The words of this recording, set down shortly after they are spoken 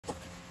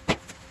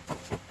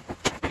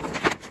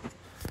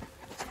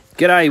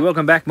G'day,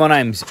 welcome back. My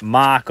name's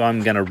Mark.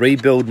 I'm going to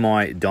rebuild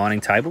my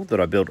dining table that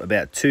I built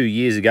about 2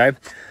 years ago.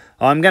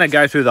 I'm going to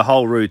go through the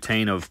whole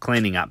routine of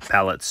cleaning up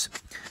pallets,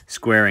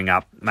 squaring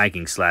up,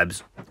 making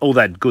slabs, all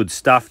that good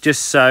stuff,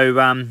 just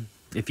so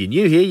if you're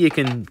new here, you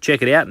can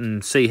check it out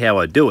and see how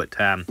I do it.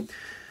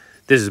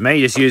 This is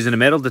me just using a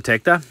metal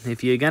detector.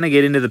 If you're going to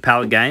get into the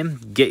pallet game,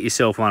 get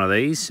yourself one of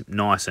these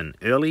nice and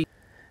early,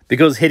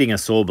 because hitting a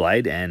saw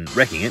blade and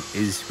wrecking it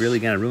is really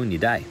going to ruin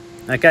your day.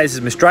 Okay, this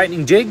is my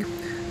straightening jig.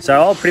 So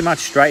I'll pretty much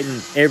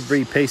straighten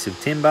every piece of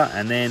timber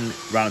and then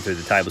run it through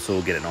the table saw,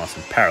 get it nice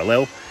and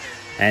parallel.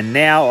 And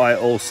now I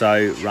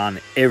also run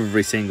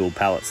every single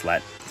pallet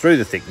slat through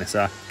the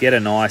thicknesser, get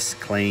a nice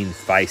clean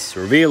face,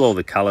 reveal all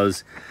the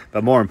colours,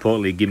 but more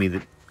importantly, give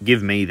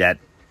me that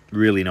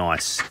really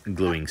nice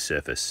gluing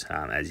surface,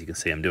 as you can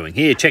see I'm doing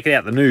here. Check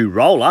out the new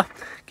roller,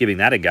 giving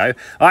that a go.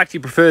 I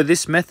actually prefer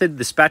this method.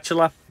 The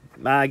spatula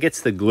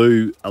gets the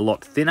glue a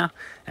lot thinner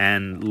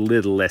and a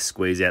little less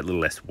squeeze out, a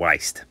little less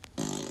waste.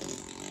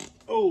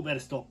 Oh, better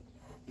stop.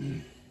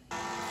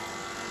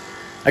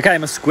 Okay,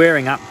 my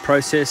squaring up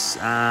process,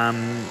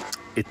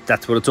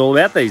 that's what it's all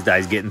about these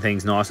days, getting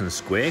things nice and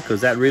square, because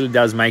that really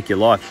does make your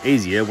life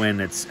easier when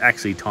it's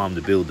actually time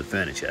to build the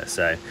furniture.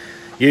 So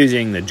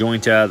using the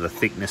jointer, the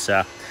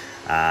thicknesser,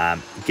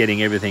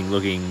 getting everything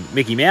looking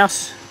Mickey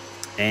Mouse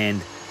and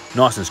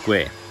nice and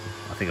square.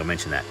 I think I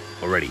mentioned that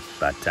already,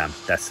 but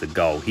that's the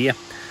goal here.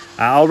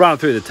 I'll run it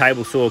through the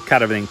table saw,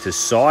 cut everything to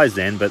size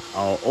then, but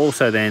I'll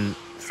also then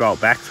throw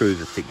it back through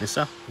the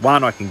thicknesser.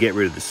 One, I can get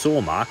rid of the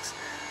saw marks,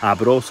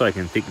 but also I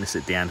can thickness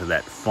it down to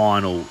that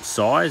final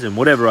size, and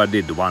whatever I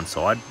did to one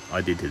side,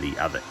 I did to the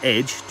other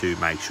edge to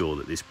make sure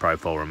that this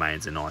profile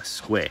remains a nice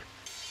square.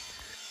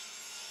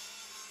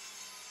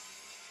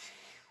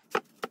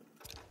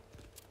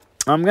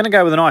 I'm going to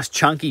go with a nice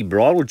chunky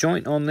bridle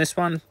joint on this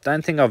one.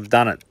 Don't think I've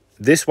done it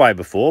this way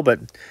before, but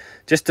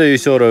just to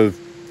sort of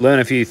learn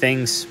a few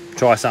things,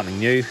 try something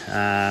new.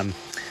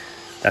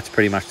 That's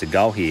pretty much the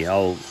goal here.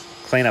 I'll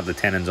clean up the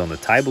tenons on the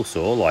table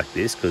saw like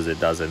this because it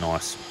does a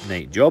nice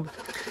neat job,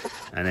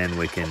 and then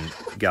we can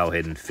go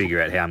ahead and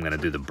figure out how I'm going to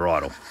do the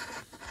bridle.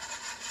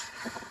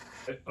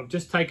 I've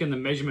just taken the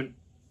measurement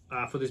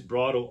for this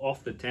bridle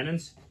off the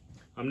tenons.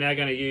 I'm now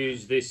going to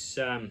use this,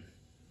 should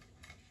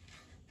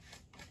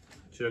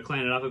I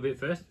clean it up a bit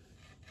first?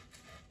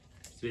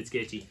 It's a bit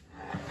sketchy.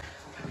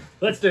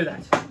 Let's do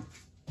that.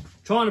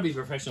 Trying to be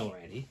professional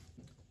around here.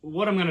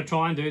 What I'm going to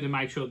try and do to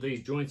make sure these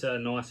joints are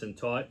nice and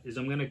tight is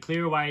I'm going to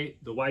clear away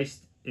the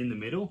waste in the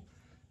middle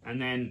and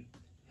then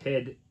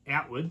head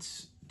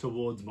outwards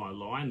towards my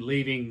line,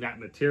 leaving that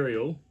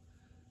material,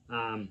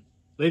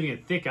 leaving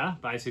it thicker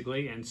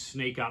basically, and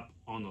sneak up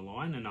on the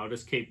line, and I'll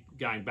just keep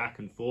going back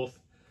and forth,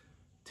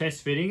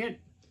 test fitting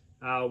it.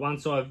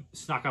 Once I've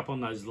snuck up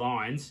on those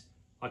lines,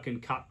 I can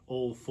cut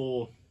all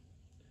four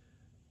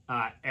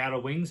outer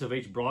wings of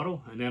each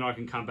bridle, and then I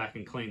can come back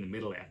and clean the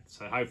middle out.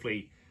 So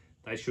hopefully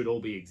they should all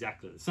be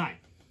exactly the same.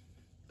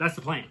 That's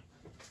the plan.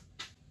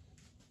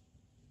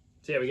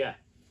 So here we go.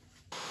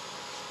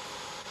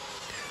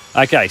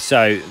 Okay,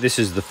 so this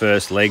is the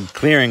first leg,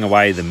 clearing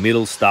away the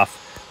middle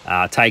stuff,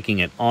 taking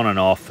it on and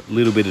off a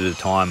little bit at a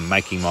time,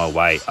 making my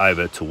way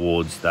over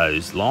towards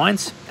those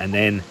lines. And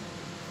then,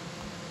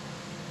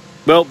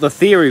 well, the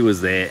theory was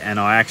there, and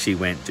I actually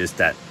went just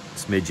that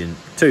smidgen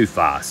too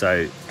far.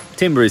 So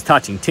timber is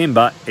touching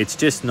timber, it's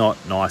just not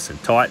nice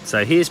and tight.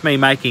 So here's me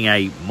making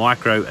a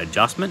micro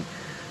adjustment.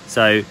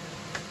 So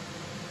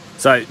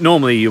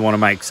normally you want to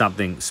make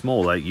something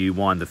smaller, you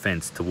wind the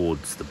fence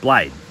towards the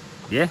blade,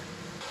 yeah?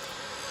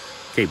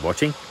 Keep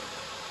watching.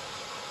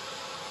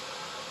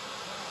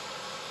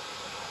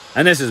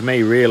 And this is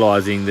me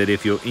realizing that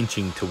if you're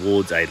inching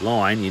towards a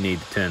line, you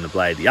need to turn the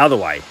blade the other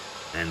way,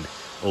 and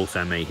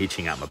also me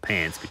hitching up my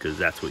pants, because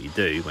that's what you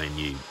do when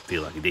you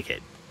feel like a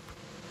dickhead.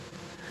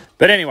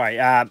 But anyway,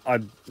 I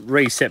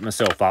reset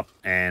myself up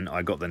and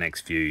I got the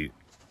next few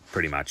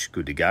pretty much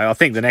good to go. I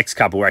think the next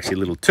couple were actually a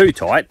little too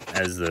tight,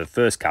 as the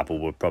first couple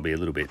were probably a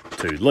little bit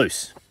too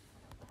loose.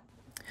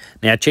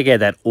 Now check out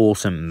that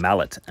awesome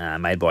mallet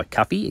made by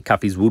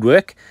Cuffy's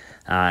Woodwork.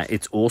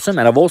 It's awesome,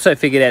 and I've also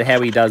figured out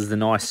how he does the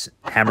nice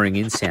hammering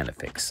in sound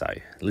effects. So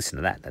listen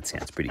to that, that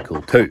sounds pretty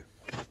cool too.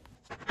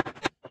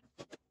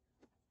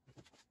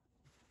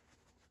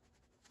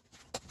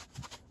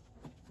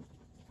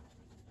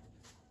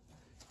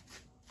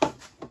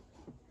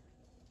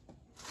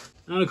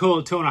 I'm going to call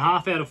it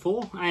 2.5 out of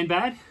 4, ain't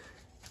bad.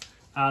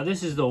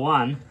 This is the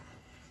one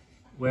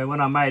where when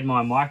I made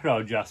my micro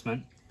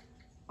adjustment,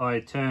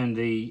 I turned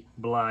the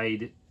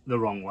blade the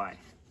wrong way,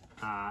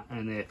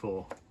 and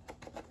therefore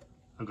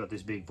I've got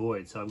this big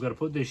void. So I've got to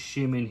put this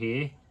shim in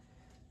here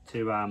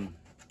to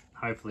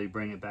hopefully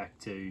bring it back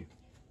to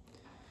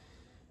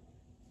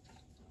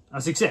a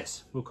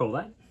success, we'll call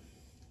that.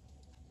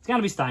 It's going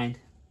to be stained.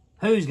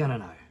 Who's going to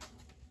know?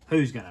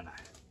 Who's going to know?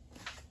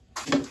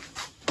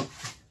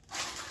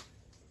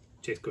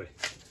 Cheers, quick.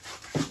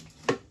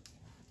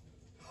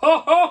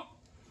 Ho ho!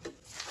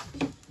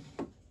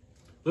 A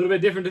little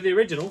bit different to the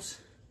originals.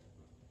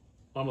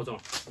 One more time.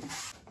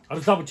 I'll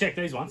just double check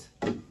these ones.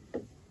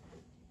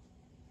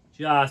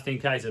 just in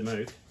case it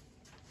moved.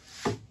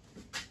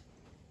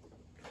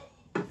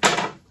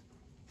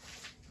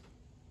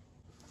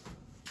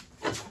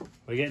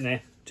 We're getting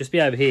there. Just be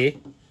over here.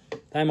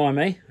 Don't mind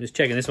me. I'm just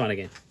checking this one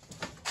again.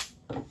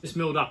 Just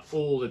milled up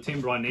all the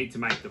timber I need to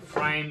make the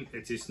frame.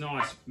 It's this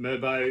nice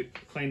Merbo,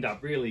 cleaned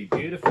up really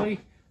beautifully.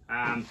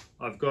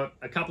 I've got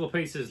a couple of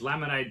pieces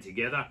laminated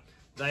together.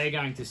 They are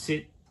going to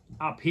sit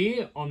up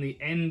here on the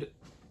end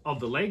of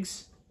the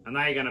legs, and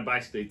they are going to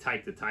basically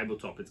take the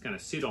tabletop. It's going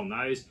to sit on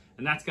those,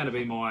 and that's going to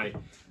be my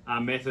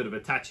method of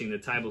attaching the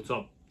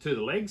tabletop to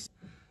the legs.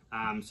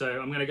 So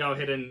I'm going to go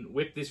ahead and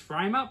whip this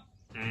frame up,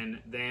 and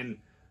then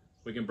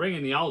we can bring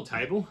in the old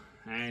table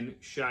and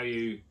show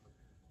you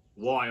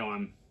why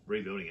I'm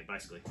rebuilding it,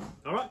 basically.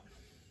 All right,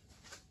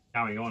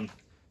 going on.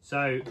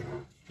 So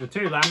the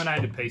two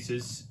laminated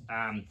pieces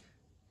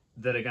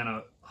that are going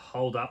to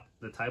hold up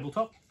the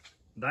tabletop,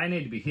 they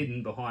need to be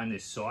hidden behind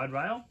this side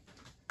rail.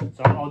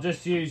 So I'll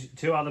just use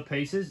two other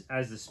pieces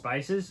as the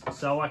spacers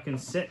so I can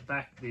set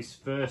back this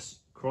first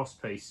cross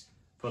piece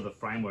for the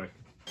framework.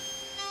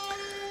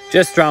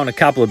 Just throwing a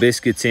couple of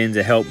biscuits in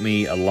to help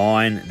me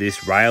align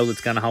this rail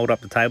that's going to hold up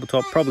the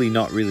tabletop. Probably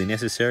not really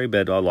necessary,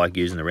 but I like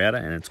using the router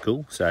and it's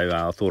cool. So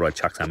I thought I'd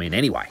chuck some in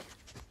anyway.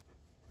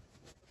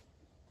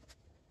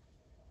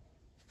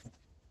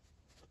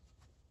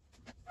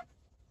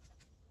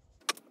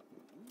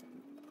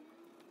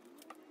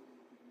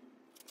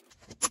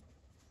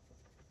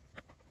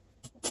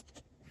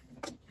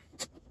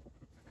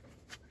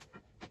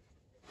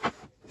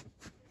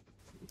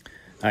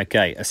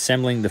 Okay,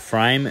 assembling the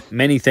frame.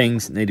 Many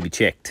things need to be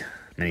checked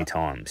many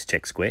times.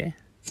 Check square,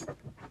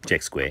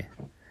 check square,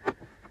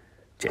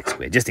 check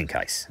square, just in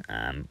case.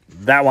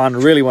 That one,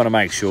 really want to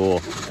make sure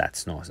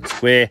that's nice and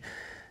square,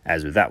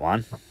 as with that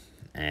one.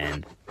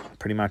 And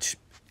pretty much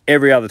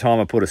every other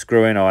time I put a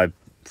screw in, I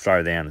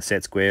throw down the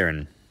set square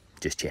and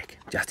just check,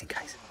 just in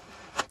case.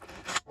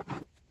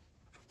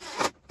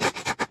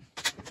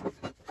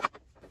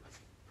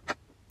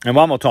 And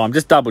one more time,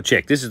 just double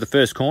check. This is the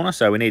first corner,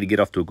 so we need to get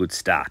off to a good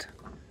start.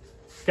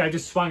 Okay,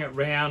 just swung it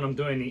round. I'm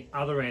doing the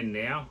other end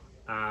now.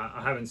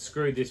 I haven't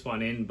screwed this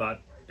one in,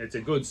 but it's a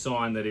good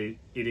sign that it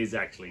is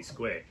actually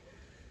square.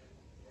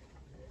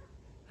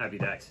 Happy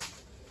days.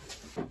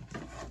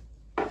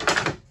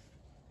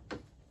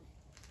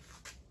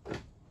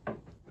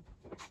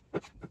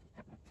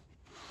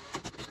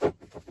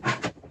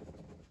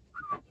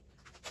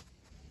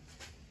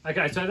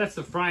 Okay, so that's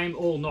the frame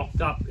all knocked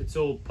up. It's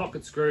all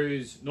pocket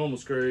screws, normal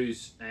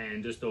screws,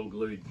 and just all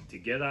glued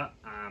together.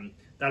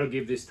 That'll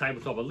give this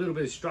tabletop a little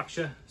bit of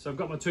structure. So I've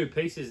got my two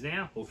pieces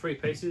now, or three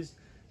pieces.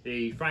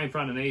 The frame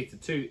front underneath, the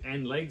two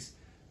end legs.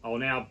 I will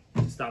now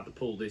start to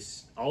pull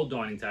this old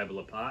dining table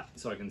apart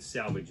so I can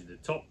salvage the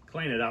top,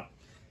 clean it up,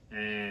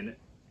 and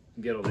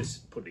get all this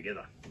put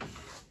together.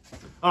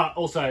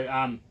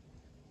 Also,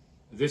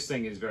 this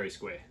thing is very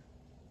square.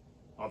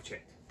 I've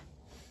checked.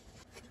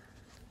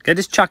 Okay,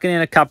 just chucking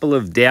in a couple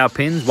of dowel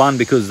pins. One,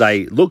 because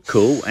they look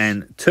cool,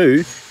 and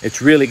two,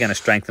 it's really going to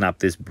strengthen up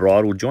this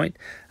bridle joint.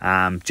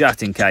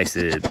 Just in case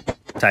the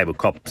table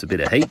cops a bit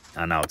of heat,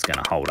 I know it's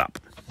going to hold up.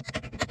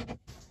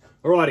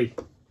 Alrighty,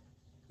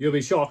 you'll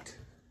be shocked,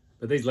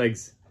 but these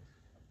legs,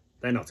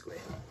 they're not square.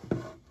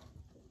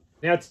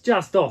 Now it's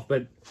just off,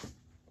 but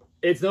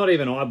it's not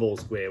even eyeball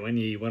square.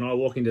 When I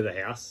walk into the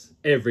house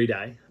every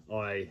day,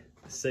 I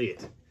see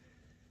it.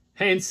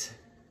 Hence,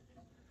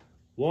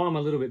 why I'm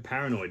a little bit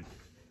paranoid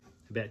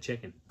about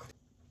checking.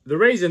 The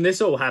reason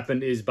this all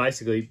happened is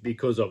basically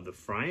because of the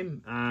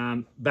frame.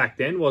 Back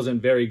then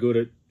wasn't very good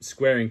at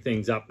squaring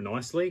things up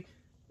nicely.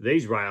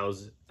 These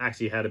rails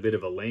actually had a bit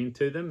of a lean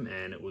to them,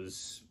 and I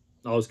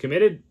was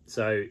committed,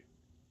 so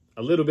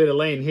a little bit of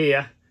lean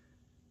here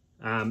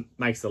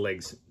makes the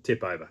legs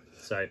tip over.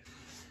 So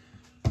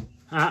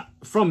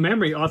from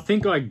memory, I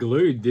think I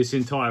glued this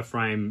entire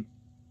frame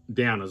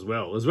down as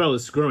well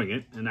as screwing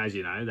it, and as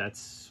you know,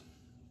 that's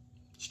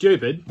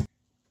stupid.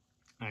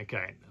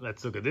 Okay,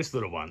 let's look at this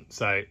little one.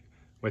 So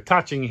we're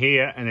touching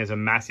here and there's a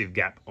massive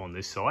gap on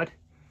this side.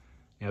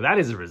 Now that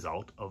is a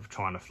result of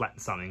trying to flatten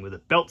something with a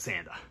belt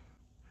sander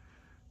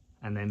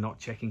and then not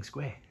checking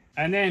square.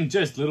 And then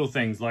just little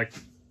things like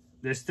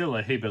there's still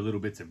a heap of little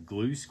bits of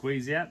glue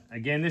squeeze out.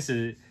 Again, this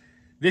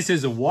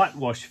is a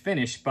whitewash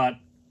finish, but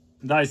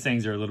those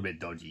things are a little bit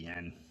dodgy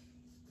and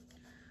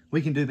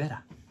we can do better.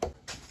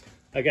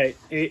 Okay,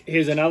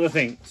 here's another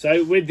thing.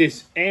 So with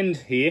this end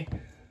here,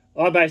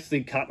 I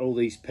basically cut all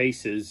these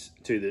pieces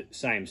to the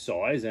same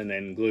size and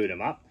then glued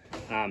them up.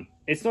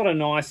 It's not a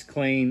nice,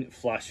 clean,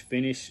 flush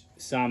finish.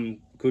 Some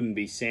couldn't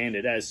be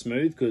sanded as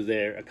smooth because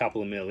they're a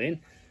couple of mil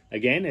in.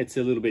 Again, it's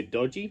a little bit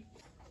dodgy.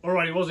 All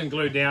right, it wasn't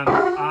glued down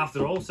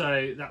after all,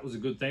 so that was a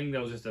good thing.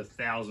 There was just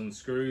 1,000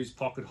 screws,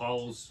 pocket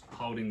holes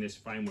holding this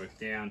framework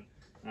down.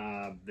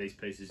 These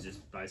pieces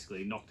just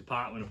basically knocked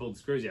apart when I pulled the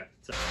screws out.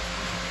 So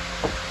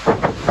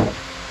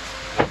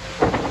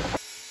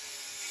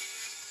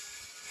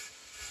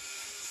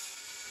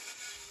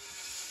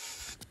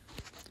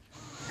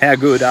how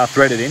good are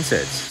threaded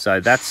inserts? So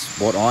that's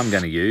what I'm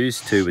going to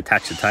use to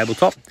attach the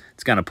tabletop.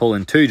 It's going to pull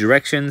in two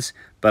directions,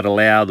 but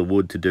allow the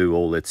wood to do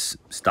all its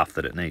stuff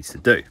that it needs to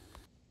do.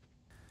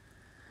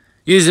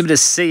 Use a bit of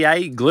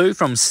CA glue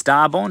from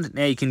Starbond.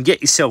 Now you can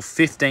get yourself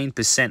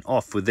 15%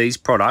 off with these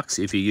products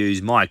if you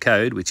use my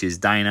code, which is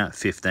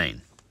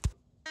Dana15.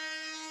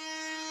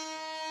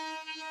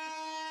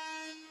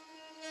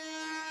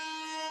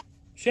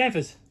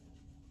 Chamfers.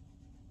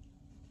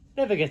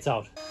 Never gets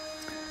old.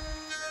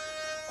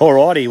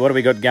 Alrighty, what do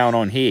we got going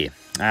on here?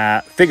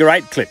 Figure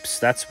 8 clips.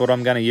 That's what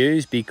I'm going to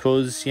use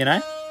because, you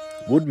know,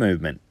 wood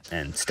movement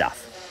and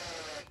stuff.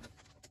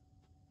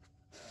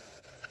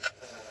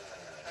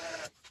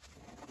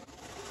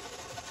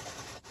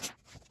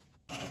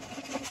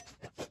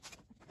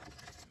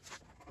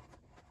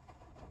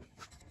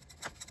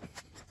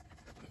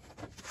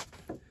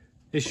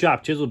 This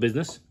sharp chisel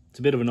business, it's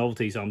a bit of a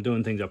novelty, so I'm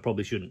doing things I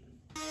probably shouldn't.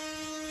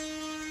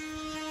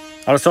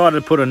 I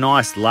decided to put a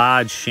nice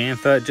large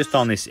chamfer just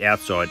on this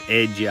outside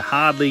edge. You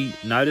hardly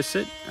notice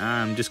it,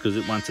 just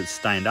because once it's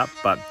stained up,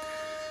 but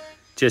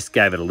just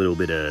gave it a little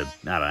bit of,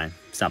 I don't know,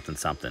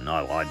 something.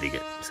 I dig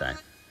it, so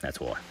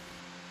that's why.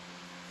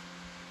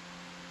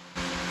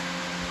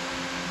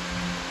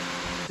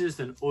 Just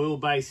an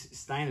oil-based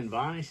stain and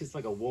varnish. It's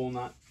like a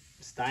walnut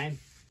stain.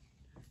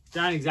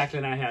 Don't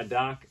exactly know how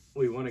dark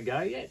we want to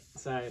go yet,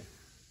 so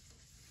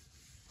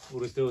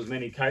we'll just do as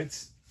many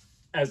coats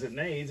as it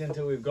needs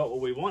until we've got what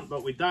we want,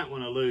 but we don't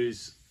want to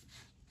lose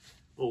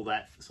all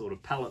that sort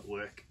of pallet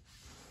work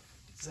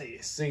so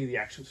you see the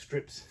actual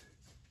strips.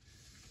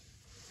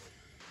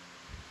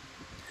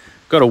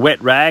 Got a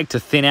wet rag to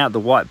thin out the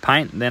white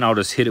paint, and then I'll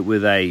just hit it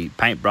with a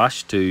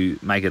paintbrush to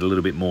make it a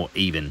little bit more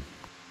even.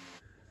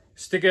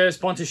 Sticker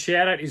sponsor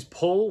shout out is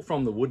Paul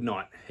from the Wood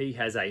Knight. He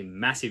has a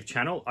massive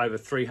channel, over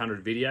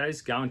 300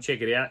 videos. Go and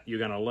check it out. You're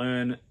going to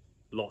learn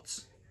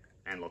lots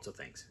and lots of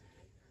things.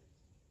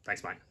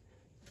 Thanks, mate.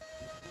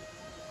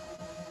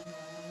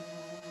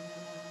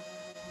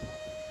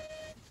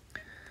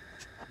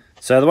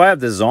 So the way I've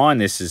designed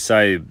this is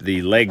so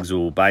the legs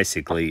will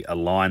basically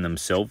align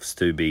themselves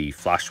to be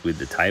flush with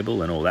the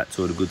table and all that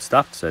sort of good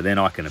stuff. So then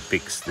I can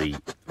affix the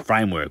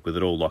framework with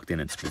it all locked in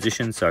its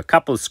position. So a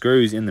couple of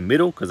screws in the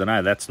middle, because I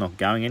know that's not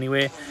going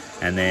anywhere,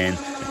 and then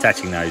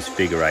attaching those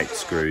figure 8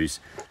 screws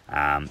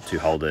to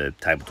hold the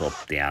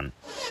tabletop down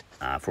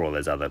for all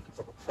those other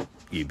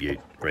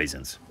U-Butte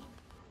reasons.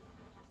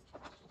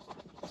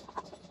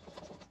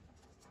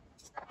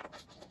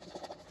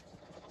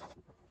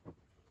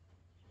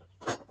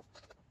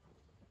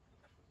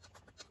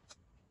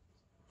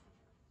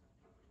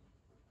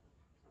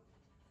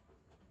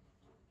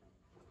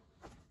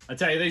 I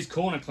tell you, these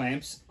corner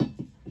clamps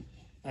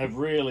have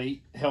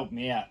really helped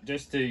me out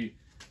just to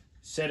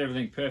set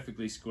everything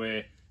perfectly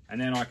square,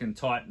 and then I can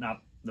tighten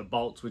up the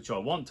bolts which I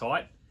want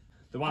tight.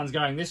 The ones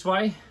going this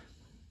way,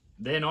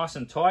 they're nice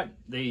and tight.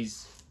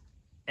 These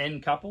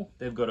end couple,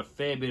 they've got a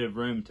fair bit of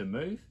room to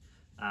move,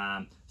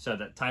 so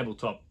that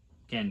tabletop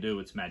can do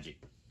its magic,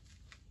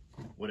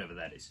 whatever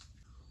that is.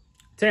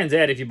 Turns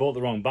out if you bought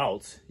the wrong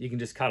bolts, you can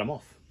just cut them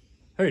off.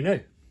 Who knew?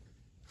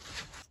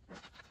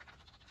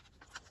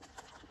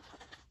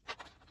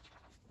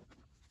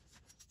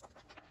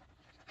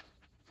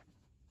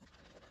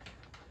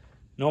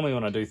 Normally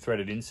when I do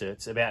threaded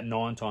inserts, about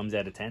 9 times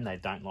out of 10, they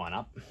don't line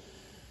up.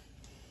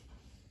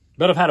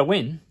 But I've had a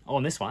win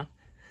on this one.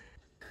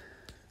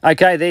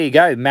 Okay, there you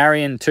go,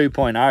 Marion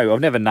 2.0.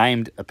 I've never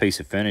named a piece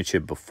of furniture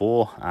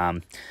before,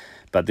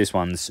 but this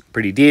one's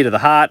pretty dear to the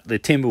heart. The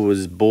timber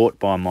was bought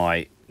by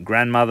my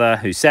grandmother,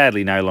 who's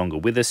sadly no longer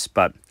with us,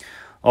 but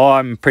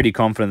I'm pretty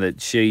confident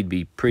that she'd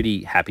be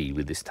pretty happy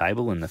with this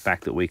table and the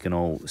fact that we can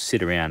all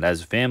sit around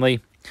as a family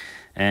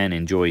and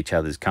enjoy each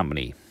other's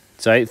company.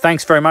 So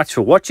thanks very much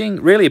for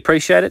watching. Really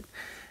appreciate it.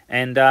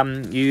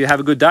 And you have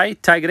a good day.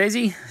 Take it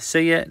easy.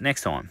 See you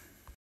next time.